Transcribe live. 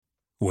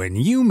When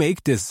you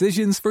make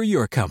decisions for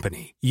your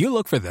company, you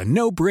look for the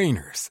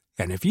no-brainers.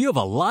 And if you have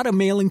a lot of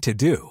mailing to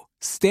do,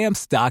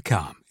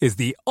 Stamps.com is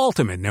the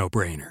ultimate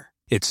no-brainer.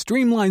 It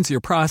streamlines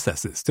your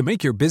processes to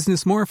make your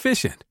business more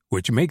efficient,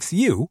 which makes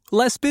you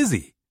less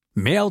busy.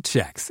 Mail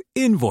checks,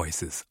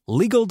 invoices,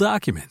 legal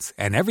documents,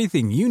 and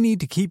everything you need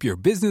to keep your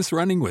business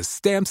running with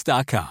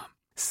Stamps.com.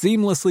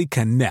 Seamlessly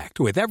connect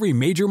with every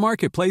major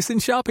marketplace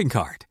and shopping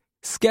cart.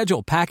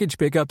 Schedule package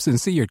pickups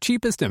and see your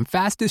cheapest and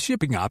fastest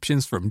shipping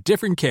options from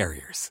different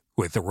carriers.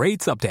 With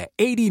rates up to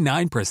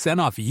 89%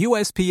 off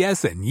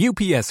USPS and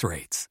UPS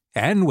rates.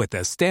 And with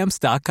the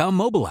Stamps.com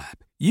mobile app,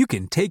 you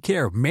can take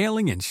care of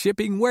mailing and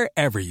shipping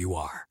wherever you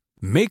are.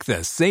 Make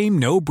the same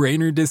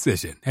no-brainer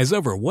decision as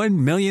over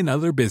 1 million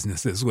other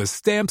businesses with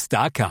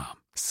Stamps.com.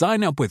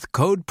 Sign up with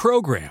code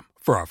PROGRAM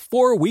for a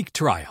 4-week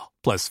trial,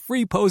 plus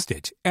free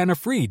postage and a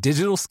free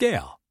digital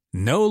scale.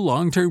 No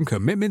long-term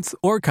commitments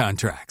or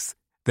contracts.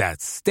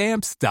 That's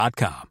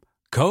Stamps.com.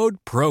 Code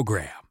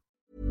PROGRAM.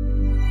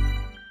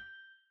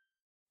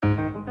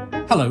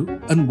 Hello,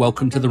 and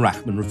welcome to the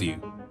Rachman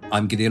Review.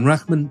 I'm Gideon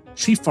Rachman,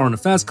 Chief Foreign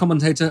Affairs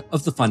Commentator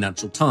of the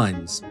Financial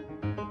Times.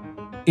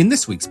 In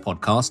this week's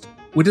podcast,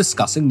 we're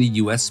discussing the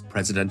US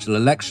presidential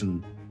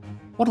election.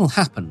 What'll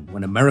happen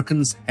when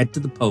Americans head to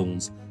the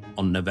polls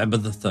on November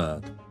the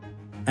 3rd?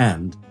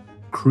 And,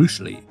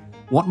 crucially,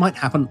 what might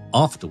happen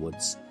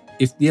afterwards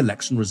if the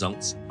election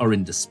results are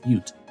in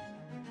dispute?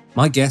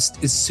 My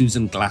guest is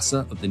Susan Glasser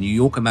of The New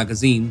Yorker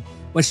magazine,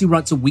 where she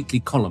writes a weekly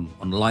column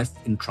on life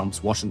in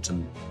Trump's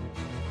Washington.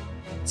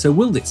 So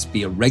will this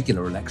be a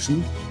regular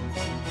election?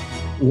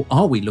 Or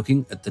are we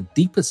looking at the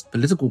deepest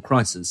political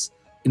crisis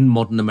in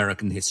modern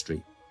American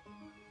history?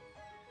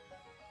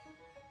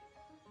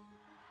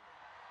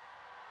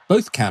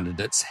 Both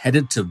candidates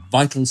headed to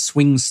vital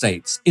swing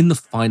states in the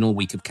final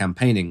week of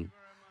campaigning.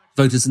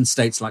 Voters in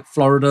states like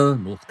Florida,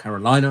 North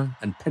Carolina,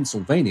 and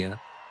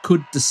Pennsylvania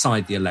could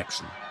decide the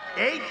election.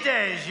 8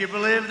 days, you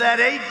believe that?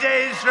 8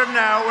 days from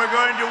now, we're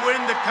going to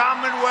win the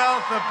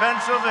Commonwealth of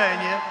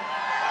Pennsylvania,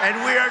 and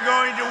we are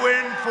going to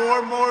win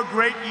 4 more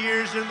great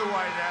years in the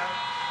White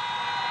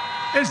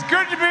House. It's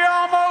good to be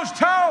almost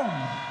home.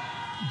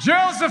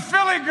 Jill's a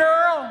Philly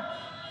girl,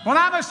 but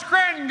I'm a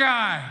Scranton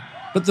guy.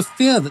 But the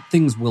fear that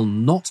things will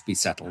not be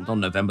settled on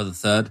November the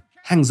 3rd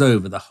hangs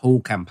over the whole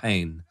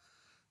campaign.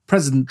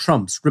 President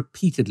Trump's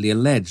repeatedly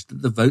alleged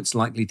that the vote's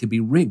likely to be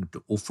rigged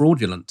or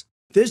fraudulent.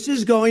 This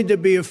is going to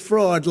be a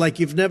fraud like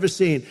you've never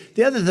seen.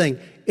 The other thing,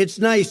 it's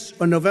nice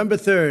on November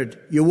 3rd,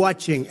 you're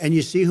watching and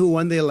you see who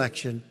won the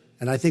election.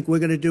 And I think we're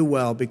going to do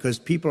well because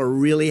people are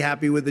really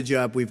happy with the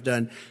job we've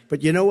done.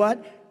 But you know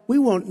what? We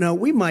won't know.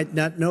 We might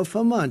not know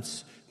for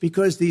months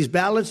because these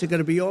ballots are going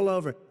to be all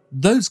over.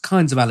 Those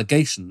kinds of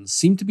allegations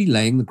seem to be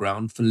laying the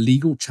ground for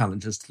legal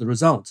challenges to the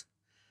result.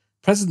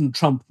 President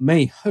Trump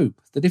may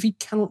hope that if he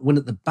cannot win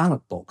at the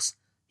ballot box,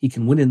 he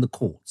can win in the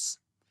courts.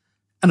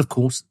 And of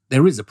course,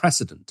 there is a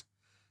precedent.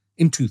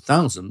 In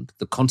 2000,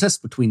 the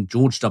contest between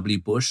George W.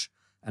 Bush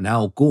and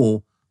Al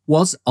Gore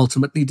was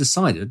ultimately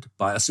decided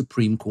by a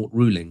Supreme Court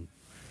ruling.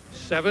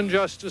 7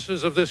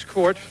 justices of this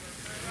court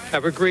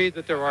have agreed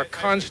that there are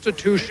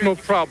constitutional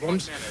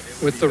problems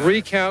with the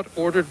recount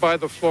ordered by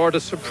the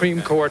Florida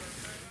Supreme Court.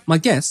 My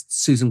guest,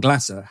 Susan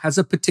Glasser, has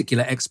a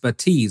particular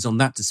expertise on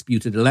that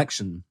disputed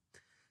election.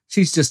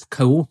 She's just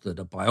co-authored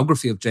a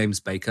biography of James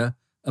Baker,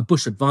 a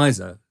Bush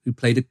advisor who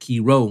played a key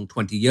role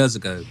 20 years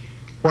ago.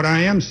 What I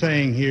am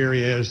saying here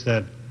is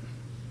that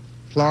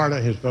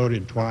Florida has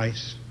voted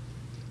twice.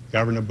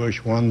 Governor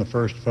Bush won the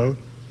first vote.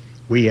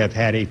 We have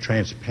had a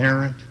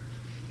transparent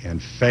and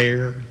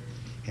fair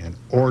and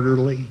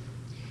orderly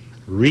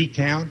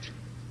recount,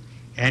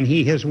 and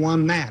he has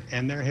won that,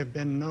 and there have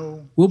been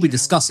no... We'll be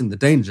discussing the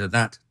danger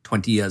that,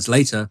 20 years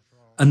later,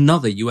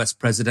 another US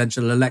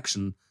presidential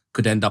election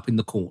could end up in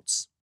the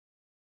courts.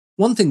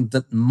 One thing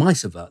that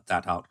might avert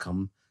that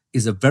outcome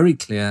is a very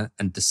clear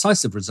and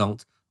decisive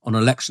result on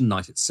election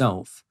night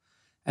itself,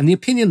 and the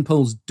opinion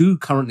polls do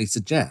currently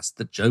suggest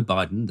that Joe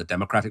Biden, the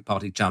Democratic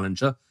Party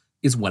challenger,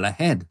 is well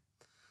ahead.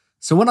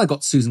 So when I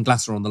got Susan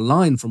Glasser on the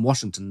line from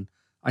Washington,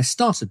 I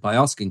started by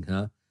asking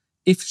her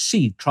if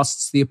she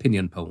trusts the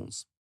opinion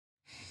polls.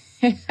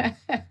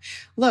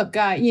 Look,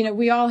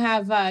 we all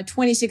have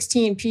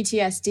 2016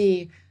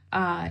 PTSD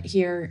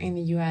here in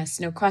the U.S.,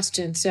 no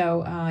question.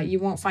 So you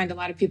won't find a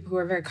lot of people who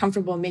are very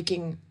comfortable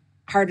making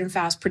hard and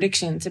fast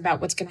predictions about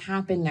what's going to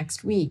happen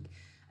next week.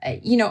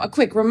 A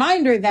quick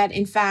reminder that,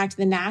 in fact,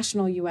 the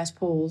national U.S.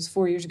 polls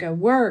 4 years ago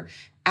were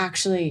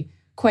actually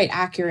quite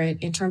accurate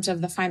in terms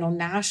of the final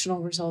national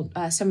result.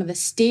 Some of the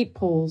state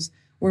polls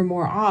were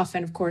more off.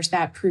 And, of course,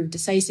 that proved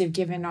decisive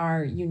given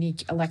our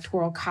unique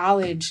electoral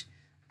college.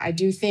 I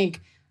do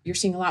think you're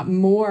seeing a lot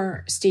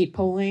more state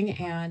polling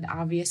and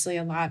obviously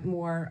a lot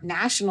more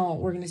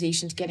national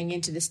organizations getting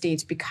into the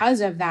states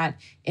because of that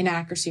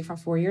inaccuracy from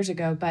 4 years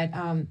ago. But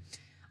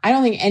I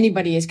don't think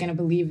anybody is going to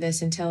believe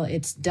this until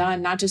it's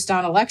done, not just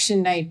on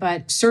election night,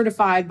 but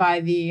certified by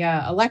the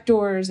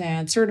electors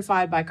and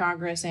certified by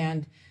Congress.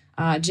 And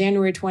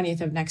January 20th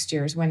of next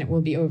year is when it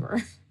will be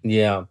over.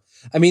 Yeah.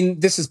 I mean,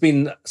 this has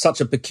been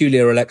such a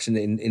peculiar election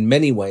in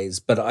many ways,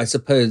 but I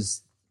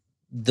suppose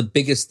the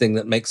biggest thing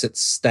that makes it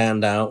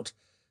stand out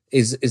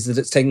is that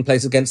it's taking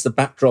place against the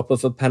backdrop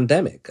of a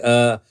pandemic.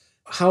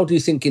 How do you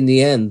think in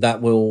the end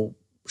that will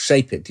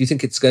shape it? Do you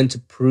think it's going to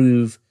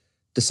prove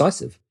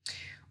decisive?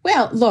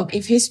 Well, look,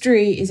 if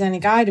history is any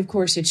guide, of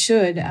course it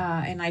should.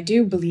 And I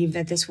do believe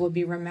that this will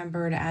be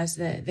remembered as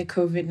the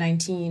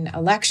COVID-19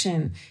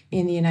 election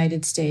in the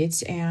United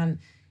States. And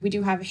we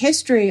do have a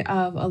history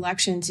of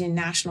elections in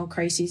national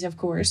crises, of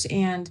course.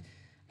 And,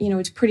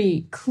 it's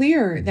pretty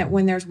clear that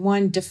when there's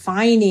one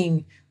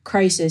defining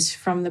crisis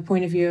from the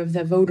point of view of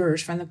the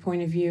voters, from the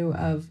point of view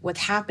of what's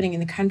happening in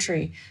the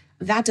country,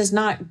 that does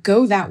not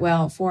go that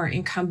well for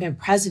incumbent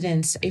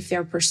presidents if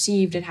they're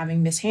perceived at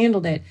having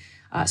mishandled it.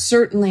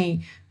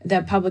 Certainly,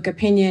 the public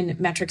opinion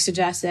metric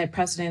suggests that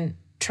President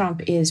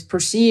Trump is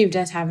perceived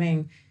as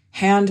having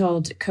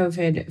handled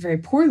COVID very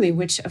poorly,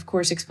 which, of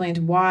course, explains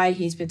why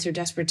he's been so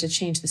desperate to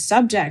change the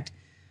subject.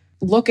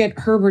 Look at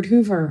Herbert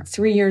Hoover,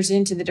 3 years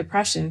into the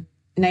Depression,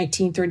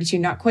 1932,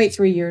 not quite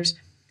 3 years,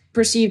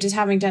 perceived as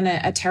having done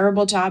a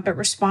terrible job at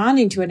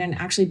responding to it and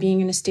actually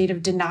being in a state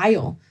of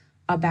denial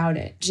about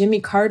it.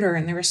 Jimmy Carter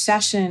and the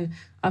recession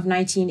of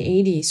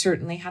 1980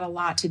 certainly had a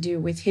lot to do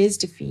with his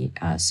defeat.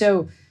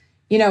 So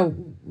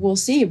we'll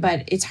see,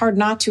 but it's hard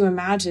not to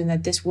imagine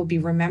that this will be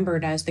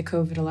remembered as the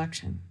COVID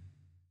election.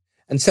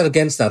 And set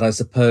against that, I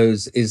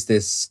suppose, is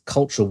this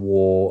culture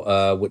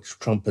war, which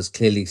Trump has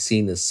clearly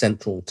seen as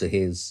central to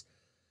his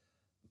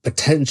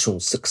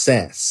potential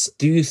success.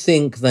 Do you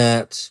think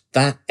that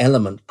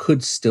element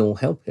could still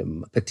help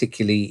him,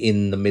 particularly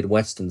in the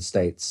Midwestern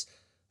states,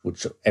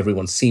 which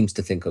everyone seems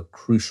to think are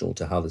crucial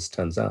to how this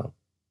turns out?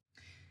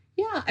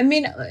 Yeah, I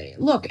mean,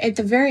 look, at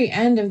the very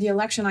end of the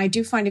election, I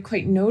do find it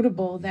quite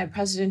notable that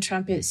President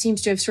Trump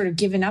seems to have sort of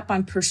given up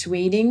on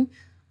persuading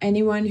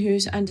anyone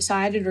who's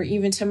undecided, or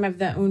even some of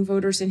the own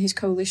voters in his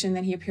coalition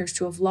that he appears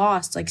to have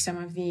lost, like some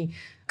of the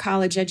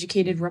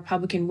college-educated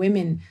Republican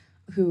women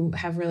who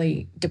have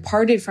really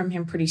departed from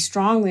him pretty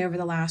strongly over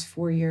the last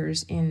 4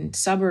 years in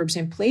suburbs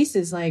in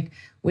places like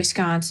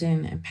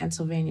Wisconsin and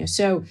Pennsylvania.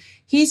 So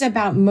he's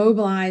about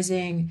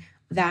mobilizing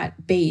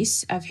that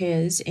base of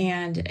his,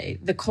 and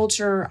the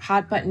culture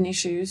hot button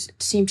issues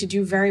seem to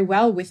do very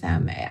well with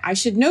them. I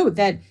should note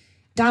that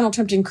Donald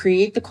Trump didn't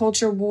create the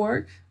culture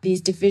war.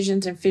 These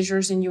divisions and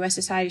fissures in U.S.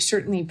 society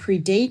certainly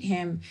predate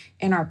him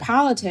in our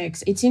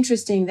politics. It's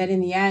interesting that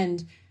in the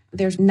end,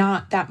 there's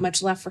not that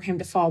much left for him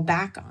to fall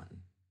back on.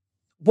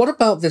 What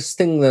about this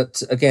thing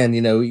that, again,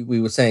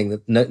 we were saying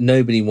that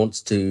nobody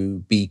wants to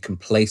be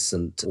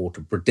complacent or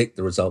to predict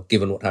the result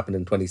given what happened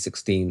in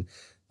 2016.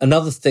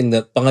 Another thing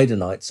that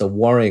Bidenites are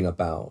worrying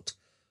about,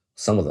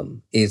 some of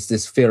them, is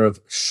this fear of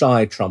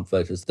shy Trump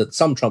voters, that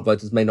some Trump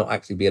voters may not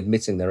actually be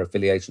admitting their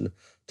affiliation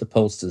to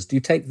pollsters. Do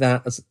you take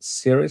that as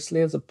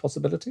seriously as a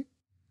possibility?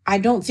 I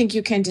don't think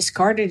you can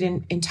discard it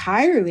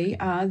entirely.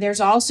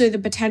 There's also the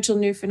potential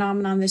new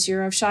phenomenon this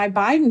year of shy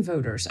Biden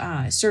voters.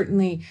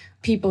 Certainly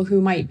people who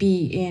might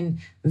be in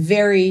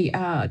very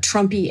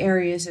Trumpy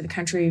areas of the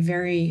country,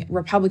 very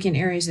Republican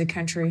areas of the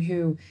country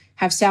who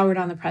have soured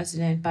on the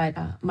president, but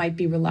might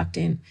be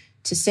reluctant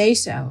to say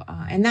so.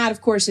 And that,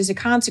 of course, is a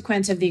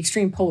consequence of the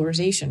extreme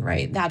polarization,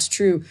 right? That's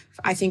true,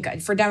 I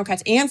think, for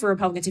Democrats and for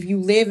Republicans. If you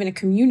live in a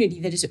community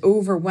that is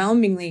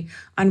overwhelmingly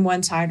on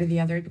one side or the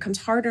other, it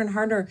becomes harder and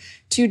harder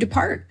to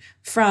depart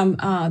from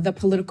the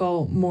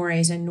political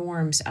mores and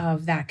norms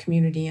of that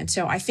community. And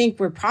so I think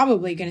we're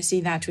probably going to see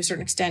that to a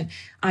certain extent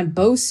on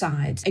both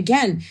sides.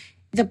 Again,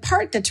 the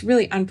part that's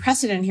really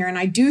unprecedented here, and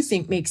I do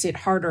think makes it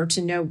harder to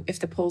know if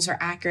the polls are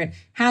accurate,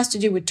 has to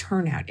do with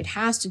turnout. It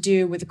has to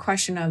do with the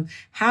question of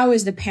how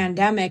is the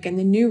pandemic and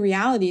the new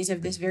realities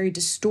of this very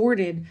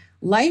distorted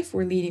life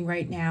we're leading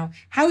right now,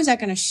 how is that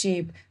going to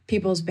shape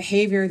people's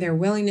behavior, their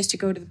willingness to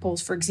go to the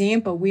polls? For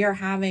example, we are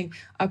having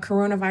a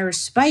coronavirus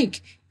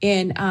spike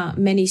in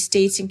many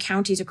states and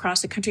counties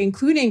across the country,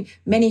 including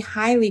many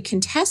highly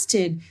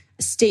contested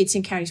states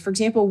and counties. For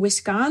example,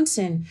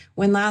 Wisconsin,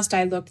 when last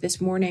I looked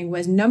this morning,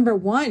 was number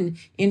one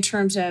in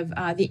terms of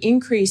the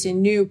increase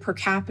in new per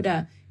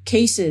capita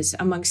cases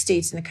among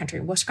states in the country.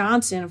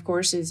 Wisconsin, of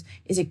course, is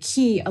a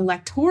key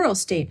electoral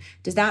state.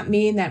 Does that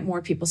mean that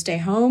more people stay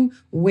home?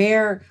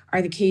 Where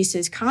are the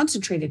cases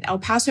concentrated? El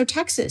Paso,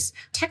 Texas.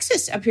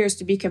 Texas appears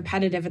to be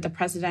competitive at the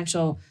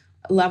presidential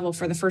level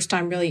for the first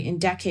time really in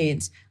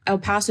decades. El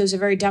Paso is a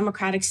very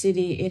democratic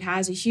city. It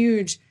has a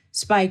huge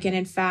spike. And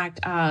in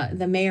fact,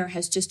 the mayor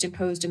has just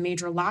imposed a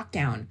major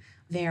lockdown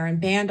there and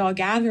banned all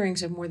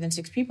gatherings of more than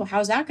 6 people. How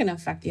is that going to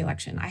affect the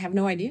election? I have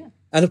no idea.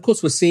 And of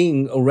course, we're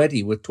seeing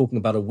already, we're talking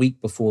about a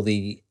week before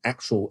the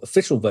actual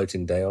official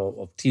voting day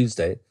of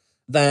Tuesday,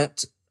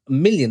 that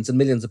millions and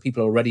millions of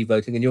people are already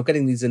voting. And you're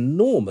getting these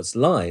enormous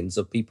lines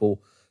of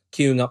people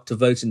queuing up to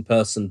vote in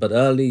person, but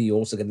early. You're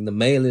also getting the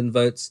mail-in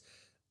votes.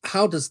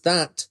 How does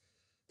that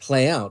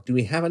play out? Do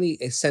we have any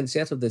sense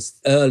yet of this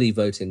early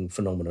voting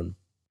phenomenon?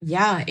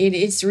 Yeah,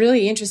 it's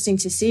really interesting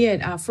to see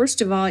it.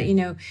 First of all,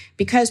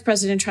 because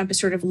President Trump has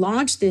sort of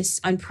launched this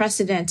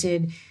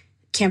unprecedented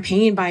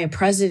campaign by a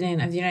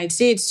president of the United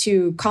States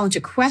to call into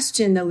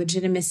question the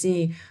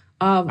legitimacy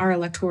of our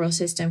electoral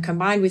system,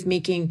 combined with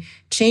making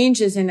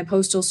changes in the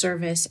Postal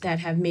Service that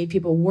have made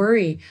people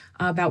worry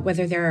about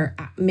whether their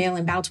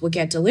mail-in ballots will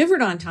get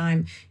delivered on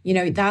time,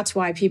 that's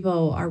why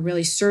people are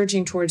really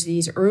surging towards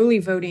these early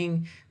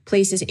voting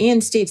places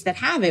in states that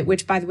have it,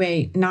 which, by the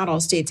way, not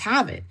all states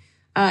have it.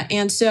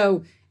 And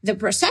so the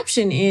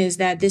perception is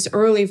that this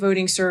early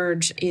voting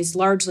surge is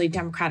largely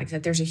Democratic,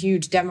 that there's a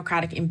huge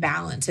Democratic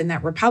imbalance, and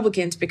that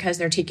Republicans, because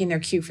they're taking their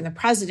cue from the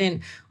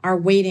president, are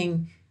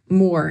waiting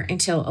more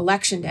until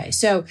Election Day.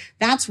 So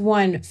that's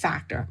one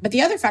factor. But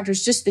the other factor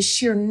is just the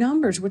sheer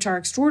numbers, which are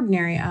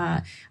extraordinary.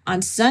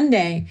 On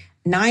Sunday,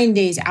 9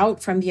 days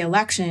out from the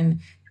election,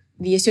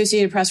 the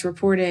Associated Press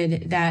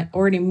reported that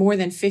already more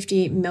than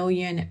 50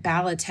 million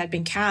ballots had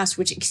been cast,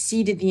 which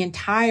exceeded the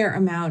entire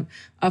amount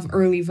of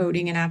early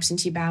voting and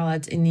absentee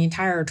ballots in the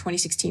entire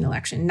 2016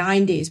 election,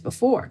 9 days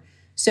before.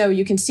 So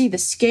you can see the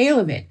scale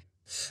of it.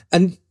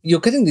 And you're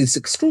getting these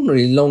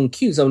extraordinarily long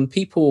queues. I mean,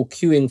 people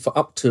queuing for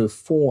up to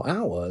 4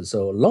 hours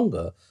or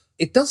longer.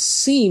 It does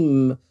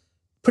seem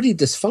pretty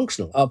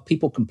dysfunctional. Are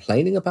people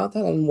complaining about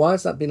that? And why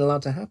has that been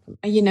allowed to happen?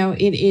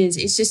 It is.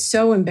 It's just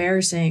so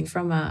embarrassing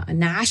from a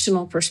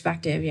national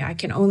perspective. I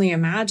can only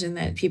imagine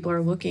that people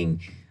are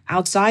looking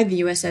outside the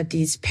U.S. at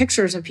these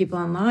pictures of people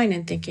online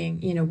and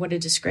thinking, what a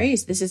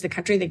disgrace. This is the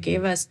country that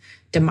gave us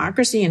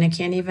democracy, and it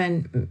can't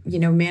even,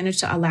 manage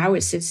to allow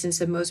its citizens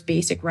the most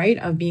basic right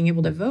of being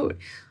able to vote.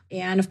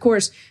 And of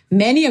course,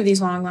 many of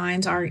these long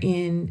lines are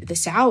in the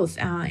South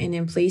and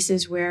in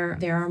places where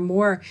there are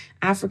more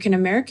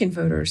African-American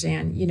voters.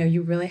 And,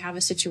 you really have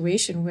a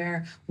situation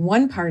where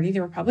one party,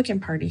 the Republican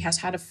Party, has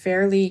had a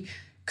fairly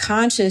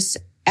conscious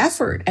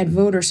effort at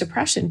voter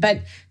suppression.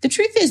 But the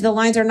truth is the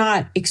lines are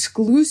not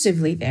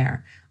exclusively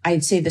there.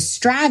 I'd say the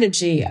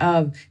strategy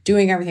of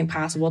doing everything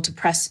possible to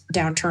press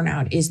down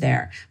turnout is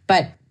there.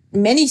 But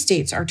many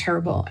states are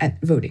terrible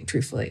at voting,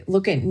 truthfully.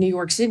 Look at New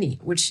York City,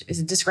 which is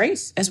a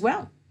disgrace as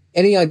well.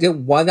 Any idea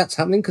why that's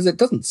happening? Because it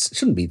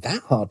shouldn't be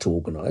that hard to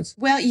organize.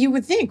 Well, you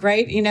would think,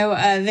 right?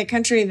 The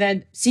country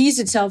that sees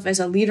itself as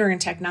a leader in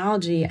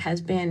technology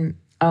has been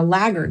a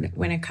laggard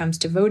when it comes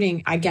to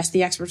voting. I guess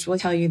the experts will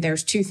tell you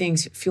there's two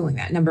things fueling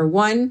that. Number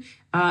one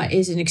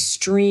is an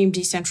extreme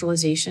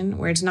decentralization,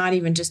 where it's not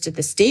even just at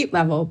the state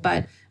level,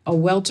 but a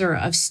welter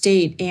of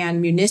state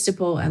and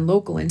municipal and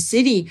local and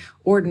city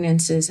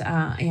ordinances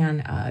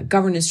and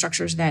governance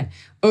structures that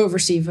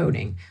oversee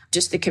voting.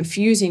 Just the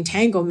confusing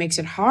tangle makes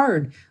it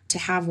hard to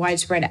have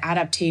widespread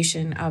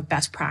adaptation of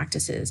best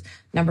practices,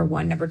 number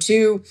one. Number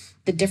two,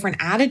 the different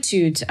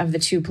attitudes of the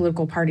two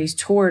political parties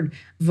toward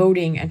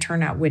voting and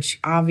turnout,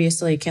 which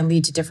obviously can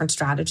lead to different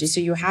strategies.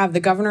 So you have the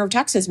governor of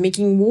Texas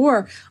making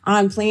war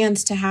on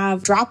plans to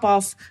have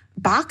drop-off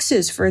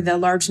boxes for the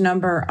large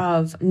number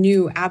of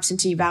new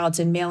absentee ballots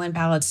and mail-in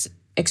ballots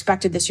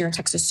expected this year in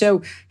Texas.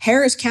 So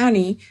Harris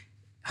County,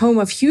 home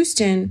of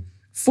Houston,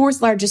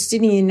 fourth largest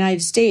city in the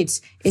United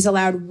States, is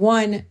allowed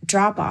one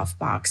drop-off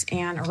box.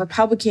 And a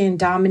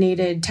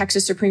Republican-dominated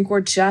Texas Supreme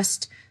Court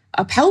just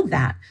upheld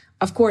that.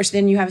 Of course,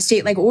 then you have a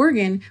state like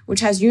Oregon, which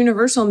has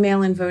universal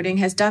mail-in voting,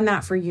 has done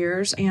that for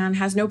years and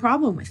has no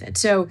problem with it.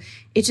 So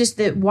it's just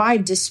the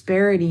wide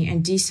disparity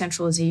and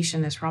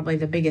decentralization is probably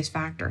the biggest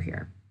factor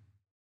here.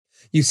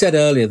 You said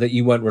earlier that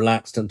you weren't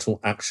relaxed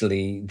until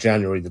actually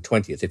January the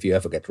 20th, if you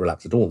ever get to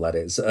relax at all, that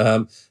is,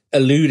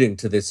 alluding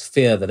to this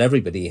fear that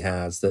everybody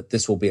has that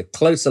this will be a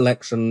close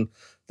election,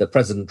 that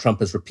President Trump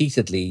has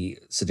repeatedly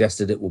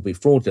suggested it will be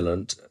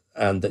fraudulent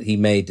and that he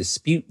may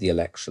dispute the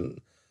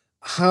election.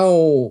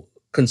 How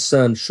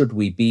concerned should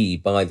we be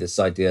by this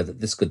idea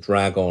that this could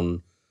drag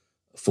on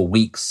for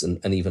weeks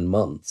and even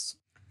months?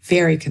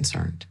 Very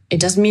concerned. It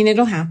doesn't mean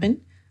it'll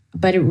happen,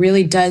 but it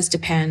really does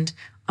depend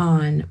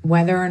on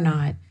whether or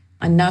not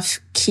enough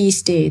key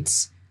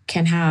states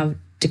can have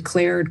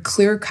declared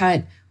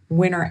clear-cut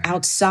winner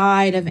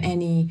outside of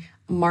any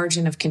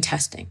margin of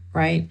contesting,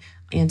 right?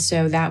 And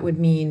so that would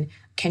mean,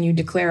 can you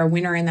declare a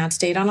winner in that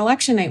state on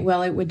election night?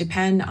 Well, it would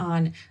depend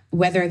on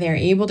whether they're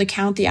able to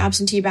count the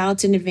absentee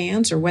ballots in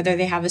advance or whether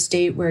they have a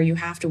state where you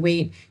have to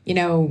wait,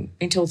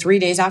 until 3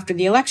 days after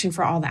the election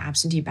for all the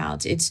absentee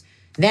ballots.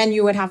 Then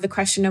you would have the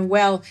question of,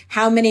 well,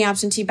 how many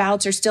absentee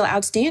ballots are still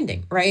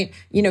outstanding, right?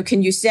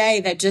 Can you say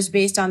that just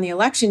based on the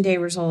election day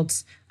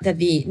results that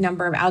the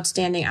number of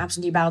outstanding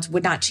absentee ballots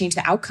would not change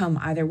the outcome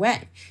either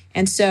way?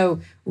 And so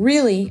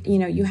really,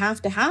 you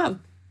have to have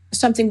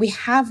something we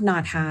have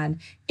not had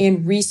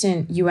in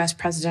recent U.S.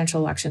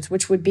 presidential elections,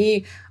 which would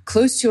be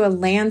close to a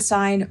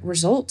landslide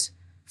result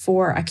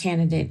for a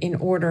candidate in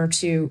order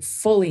to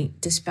fully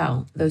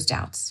dispel those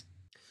doubts.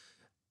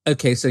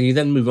 Okay, so you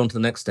then move on to the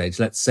next stage.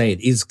 Let's say it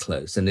is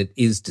close and it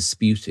is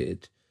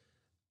disputed.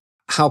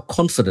 How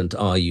confident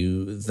are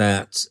you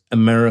that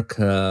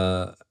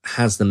America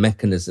has the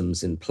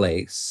mechanisms in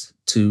place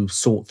to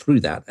sort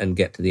through that and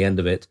get to the end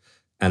of it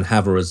and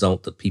have a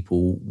result that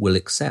people will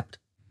accept?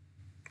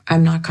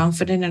 I'm not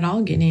confident at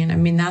all, Gideon. I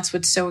mean, that's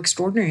what's so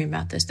extraordinary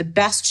about this. The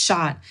best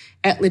shot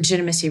at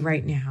legitimacy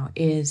right now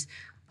is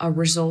a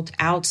result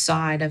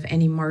outside of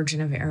any margin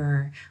of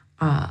error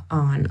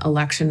on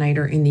election night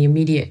or in the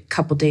immediate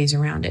couple days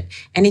around it.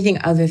 Anything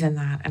other than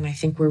that, and I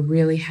think we're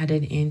really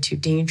headed into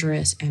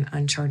dangerous and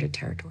uncharted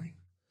territory.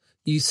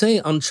 You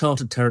say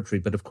uncharted territory,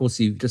 but of course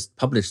you've just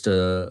published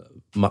a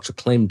much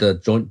acclaimed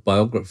joint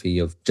biography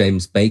of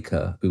James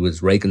Baker, who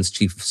was Reagan's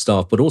chief of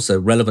staff, but also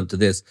relevant to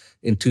this,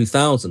 in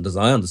 2000, as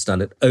I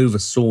understand it,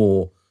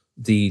 oversaw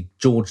the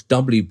George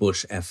W.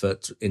 Bush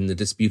effort in the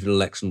disputed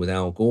election with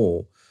Al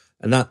Gore.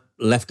 And that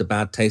left a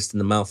bad taste in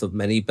the mouth of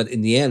many, but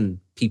in the end,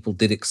 people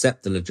did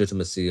accept the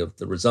legitimacy of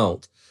the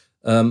result.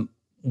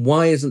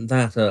 Why isn't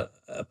that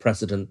a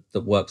precedent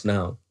that works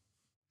now?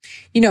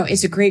 You know,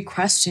 it's a great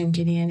question,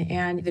 Gideon.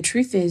 And the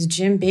truth is,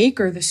 Jim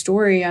Baker, the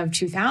story of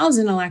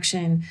 2000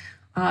 election,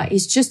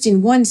 is just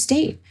in one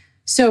state.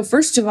 So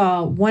first of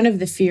all, one of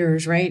the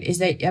fears, right, is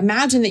that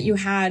imagine that you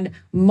had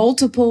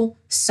multiple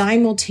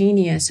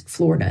simultaneous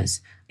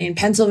Floridas in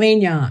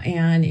Pennsylvania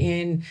and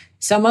in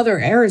some other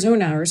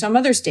Arizona or some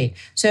other state.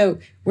 So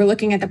we're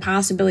looking at the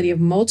possibility of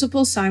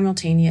multiple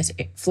simultaneous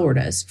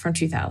Floridas from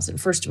 2000,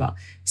 first of all.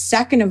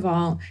 Second of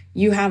all,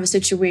 you have a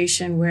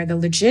situation where the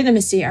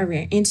legitimacy of our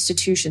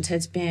institutions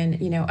has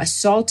been,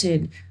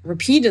 assaulted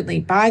repeatedly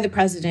by the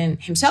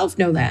president himself,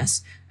 no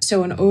less.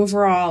 So an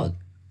overall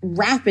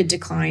rapid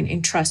decline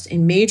in trust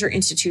in major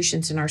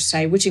institutions in our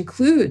society, which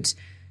includes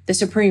the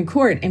Supreme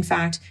Court. In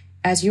fact,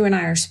 as you and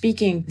I are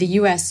speaking, the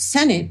U.S.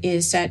 Senate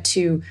is set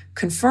to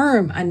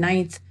confirm a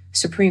ninth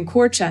Supreme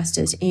Court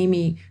justice,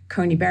 Amy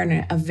Coney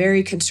Barrett, a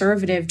very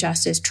conservative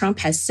justice. Trump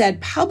has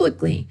said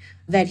publicly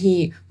that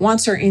he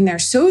wants her in there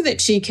so that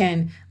she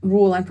can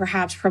rule and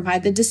perhaps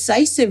provide the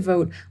decisive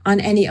vote on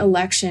any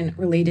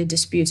election-related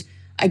disputes.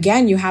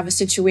 Again, you have a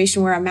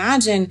situation where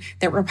imagine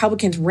that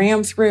Republicans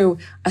ram through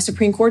a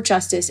Supreme Court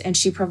justice and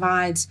she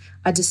provides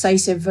a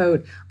decisive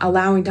vote,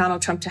 allowing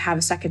Donald Trump to have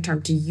a second term.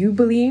 Do you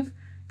believe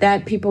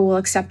that people will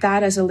accept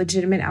that as a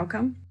legitimate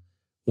outcome?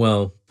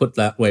 Well, put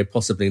that way,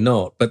 possibly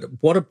not. But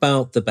what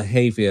about the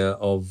behavior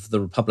of the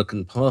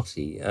Republican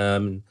Party?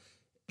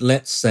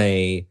 Let's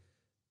say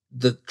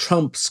that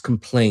Trump's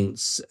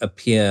complaints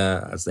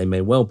appear, as they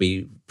may well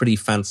be, pretty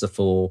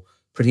fanciful,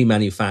 pretty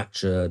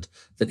manufactured,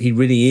 that he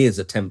really is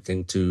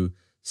attempting to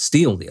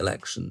steal the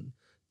election.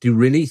 Do you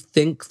really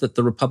think that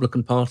the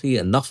Republican Party,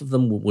 enough of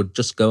them, would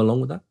just go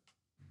along with that?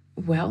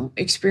 Well,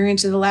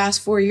 experience of the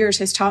last 4 years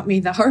has taught me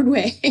the hard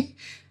way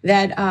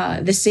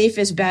that the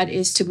safest bet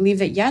is to believe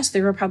that, yes,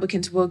 the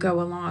Republicans will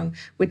go along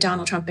with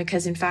Donald Trump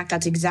because, in fact,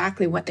 that's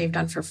exactly what they've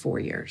done for 4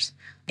 years.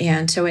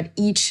 And so at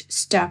each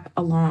step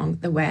along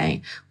the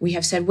way, we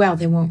have said, well,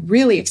 they won't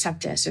really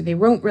accept this or they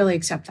won't really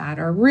accept that.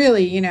 Or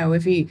really,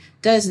 if he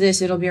does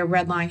this, it'll be a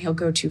red line. He'll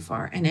go too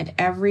far. And at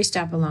every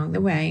step along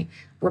the way,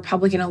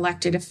 Republican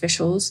elected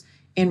officials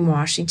in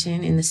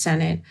Washington, in the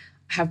Senate,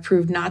 have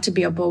proved not to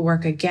be a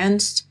bulwark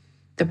against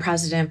the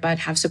president, but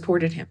have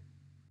supported him.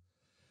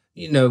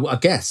 I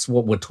guess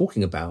what we're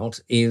talking about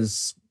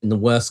is, in the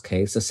worst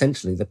case,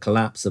 essentially the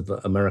collapse of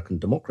American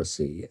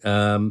democracy.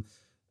 And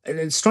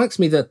it strikes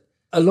me that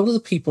a lot of the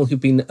people who've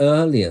been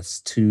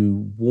earliest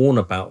to warn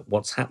about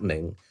what's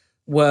happening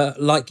were,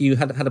 like you,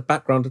 had a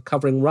background of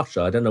covering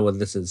Russia. I don't know whether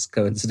this is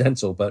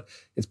coincidental, but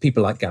it's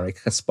people like Gary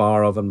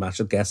Kasparov and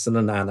Masha Gessen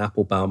and Anne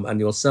Applebaum and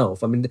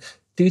yourself. I mean,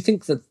 do you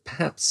think that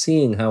perhaps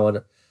seeing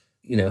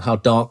how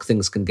dark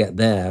things can get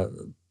there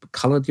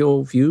colored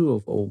your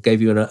view or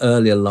gave you an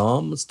early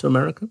alarm as to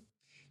America?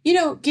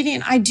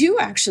 Gideon, I do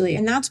actually.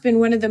 And that's been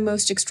one of the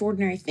most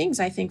extraordinary things,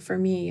 I think, for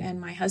me and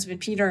my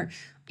husband, Peter,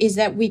 is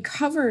that we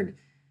covered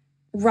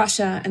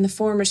Russia and the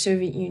former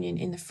Soviet Union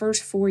in the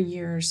first 4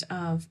 years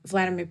of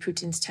Vladimir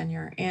Putin's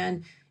tenure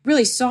and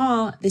really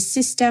saw the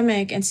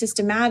systemic and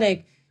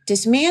systematic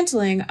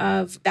dismantling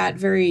of that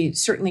very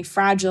certainly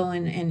fragile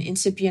and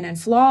incipient and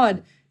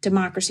flawed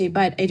democracy,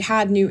 but it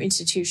had new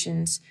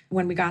institutions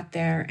when we got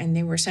there, and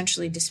they were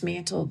essentially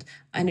dismantled,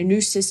 and a new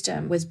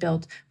system was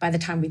built by the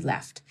time we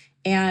left.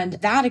 And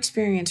that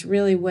experience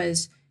really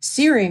was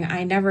searing.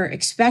 I never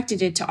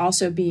expected it to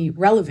also be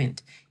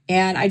relevant.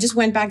 And I just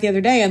went back the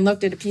other day and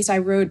looked at a piece I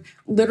wrote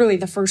literally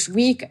the first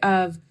week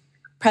of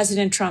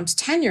President Trump's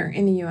tenure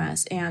in the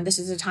U.S. And this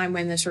is a time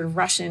when the sort of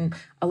Russian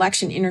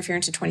election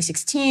interference in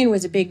 2016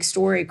 was a big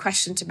story,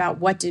 questions about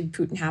what did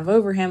Putin have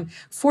over him.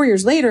 4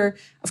 years later,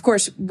 of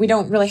course, we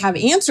don't really have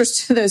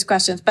answers to those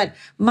questions. But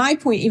my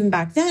point even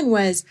back then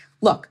was,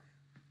 look,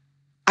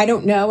 I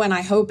don't know, and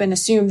I hope and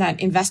assume that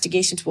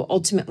investigations will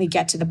ultimately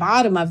get to the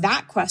bottom of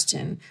that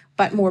question.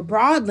 But more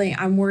broadly,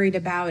 I'm worried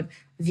about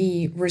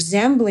the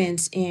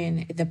resemblance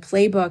in the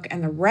playbook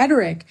and the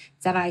rhetoric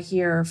that I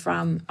hear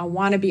from a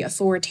wannabe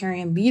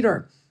authoritarian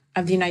leader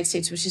of the United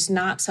States, which is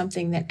not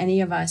something that any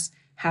of us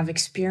have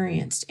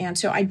experienced. And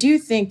so I do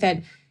think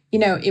that,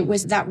 it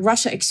was that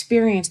Russia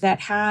experience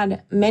that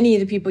had many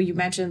of the people you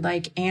mentioned,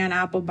 like Anne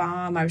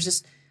Applebaum. I was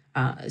just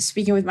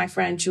speaking with my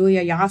friend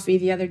Julia Yaffe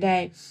the other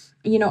day.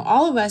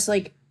 All of us,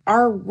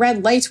 our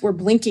red lights were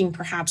blinking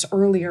perhaps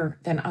earlier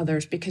than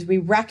others because we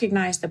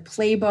recognized the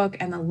playbook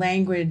and the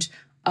language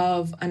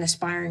of an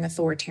aspiring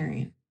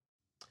authoritarian.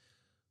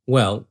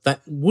 Well,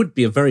 that would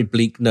be a very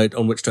bleak note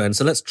on which to end.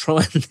 So let's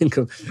try and think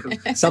of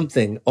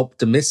something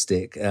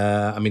optimistic.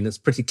 I mean, it's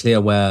pretty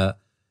clear where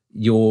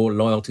your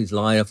loyalties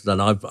lie.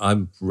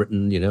 I've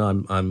written,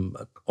 I'm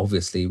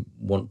obviously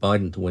want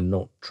Biden to win,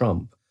 not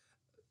Trump.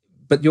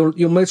 But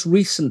your most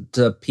recent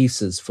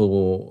pieces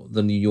for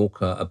The New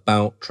Yorker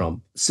about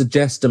Trump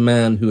suggest a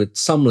man who at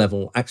some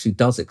level actually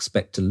does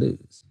expect to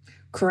lose.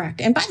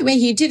 Correct. And by the way,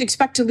 he did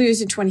expect to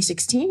lose in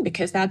 2016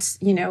 because that's,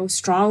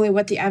 strongly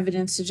what the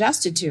evidence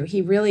suggested to.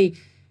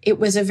 It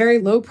was a very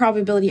low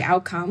probability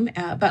outcome,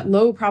 but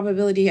low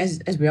probability,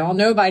 as we all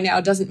know by now,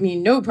 doesn't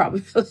mean no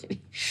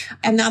probability.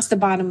 And that's the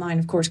bottom line,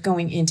 of course,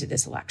 going into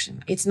this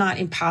election. It's not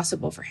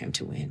impossible for him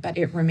to win, but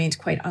it remains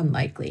quite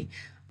unlikely.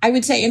 I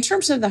would say in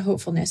terms of the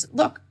hopefulness,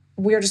 look,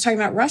 we were just talking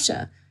about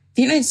Russia.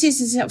 The United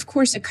States is, of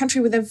course, a country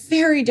with a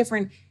very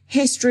different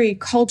history,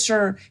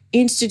 culture,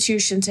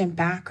 institutions, and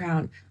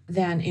background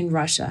than in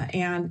Russia.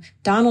 And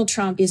Donald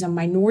Trump is a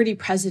minority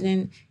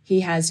president.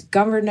 He has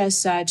governed as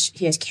such.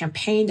 He has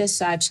campaigned as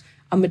such.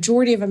 A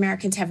majority of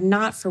Americans have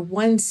not for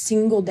one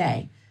single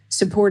day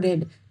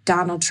supported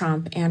Donald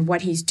Trump and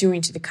what he's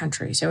doing to the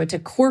country. So it's a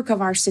quirk of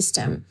our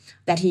system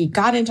that he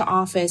got into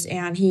office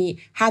and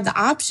he had the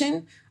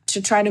option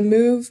to try to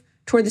move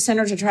toward the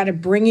center, to try to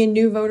bring in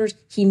new voters.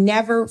 He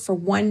never for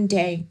one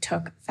day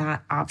took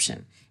that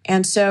option.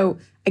 And so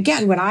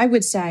again, what I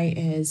would say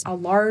is a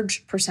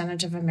large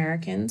percentage of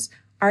Americans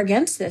are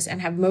against this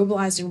and have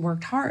mobilized and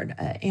worked hard.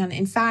 And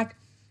in fact,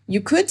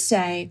 you could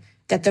say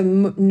that the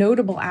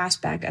notable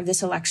aspect of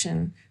this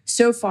election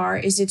so far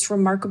is its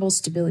remarkable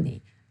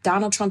stability.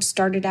 Donald Trump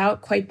started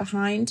out quite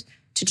behind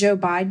to Joe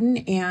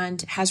Biden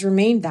and has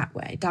remained that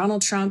way.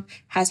 Donald Trump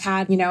has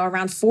had,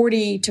 around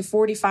 40 to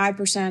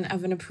 45%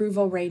 of an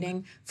approval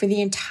rating for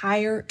the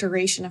entire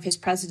duration of his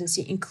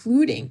presidency,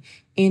 including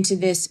into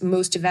this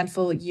most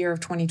eventful year of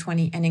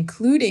 2020 and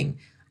including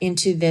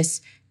into this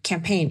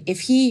campaign.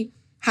 If he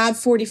had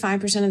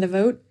 45% of the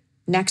vote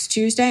next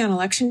Tuesday on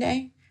Election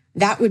Day,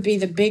 that would be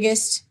the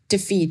biggest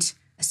defeat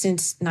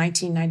since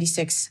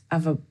 1996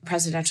 of a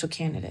presidential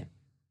candidate.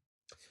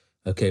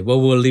 Okay, well,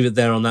 we'll leave it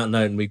there on that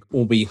note, and we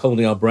will be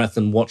holding our breath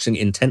and watching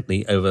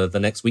intently over the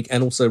next week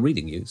and also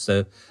reading you.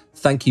 So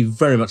thank you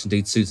very much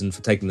indeed, Susan,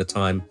 for taking the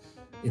time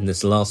in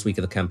this last week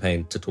of the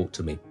campaign to talk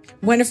to me.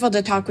 Wonderful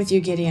to talk with you,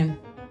 Gideon.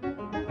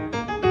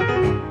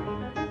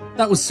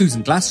 That was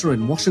Susan Glasser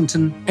in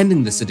Washington,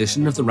 ending this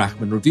edition of the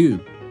Rachman Review.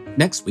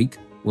 Next week,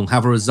 we'll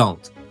have a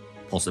result,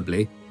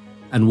 possibly,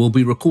 and we'll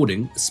be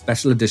recording a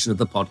special edition of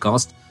the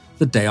podcast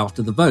the day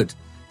after the vote.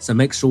 So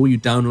make sure you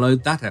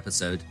download that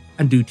episode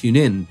and do tune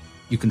in.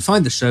 You can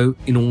find the show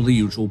in all the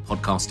usual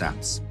podcast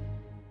apps.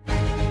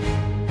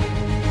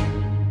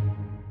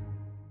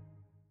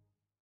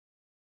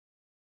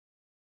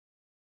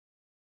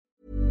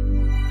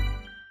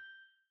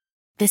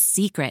 The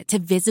secret to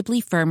visibly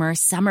firmer,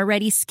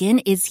 summer-ready skin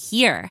is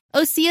here.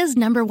 Osea's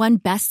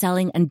 #1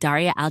 best-selling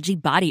Undaria Algae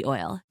Body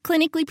Oil.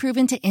 Clinically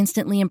proven to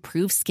instantly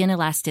improve skin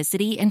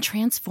elasticity and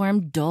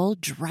transform dull,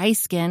 dry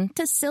skin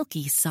to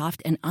silky,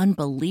 soft, and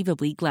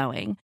unbelievably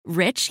glowing.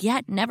 Rich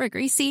yet never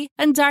greasy,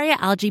 Undaria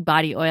Algae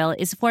Body Oil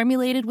is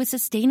formulated with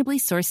sustainably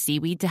sourced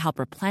seaweed to help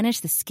replenish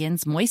the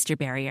skin's moisture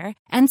barrier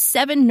and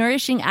 7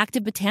 nourishing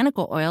active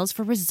botanical oils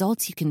for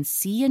results you can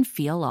see and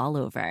feel all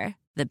over.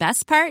 The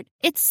best part?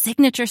 Its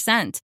signature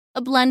scent.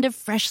 A blend of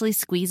freshly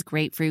squeezed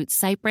grapefruit,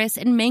 cypress,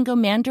 and mango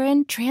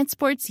mandarin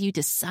transports you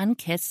to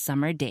sun-kissed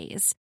summer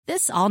days.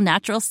 This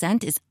all-natural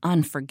scent is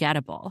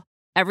unforgettable.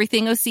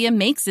 Everything Osea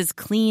makes is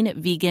clean,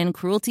 vegan,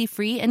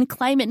 cruelty-free, and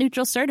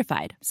climate-neutral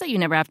certified, so you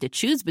never have to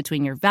choose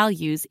between your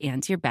values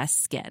and your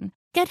best skin.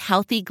 Get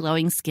healthy,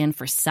 glowing skin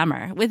for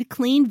summer with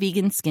clean,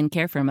 vegan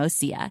skincare from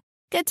Osea.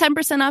 Get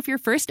 10% off your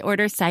first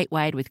order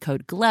site-wide with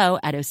code GLOW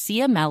at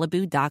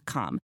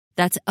OseaMalibu.com.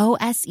 That's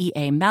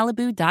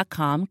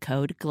OSEAMalibu.com,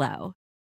 code GLOW.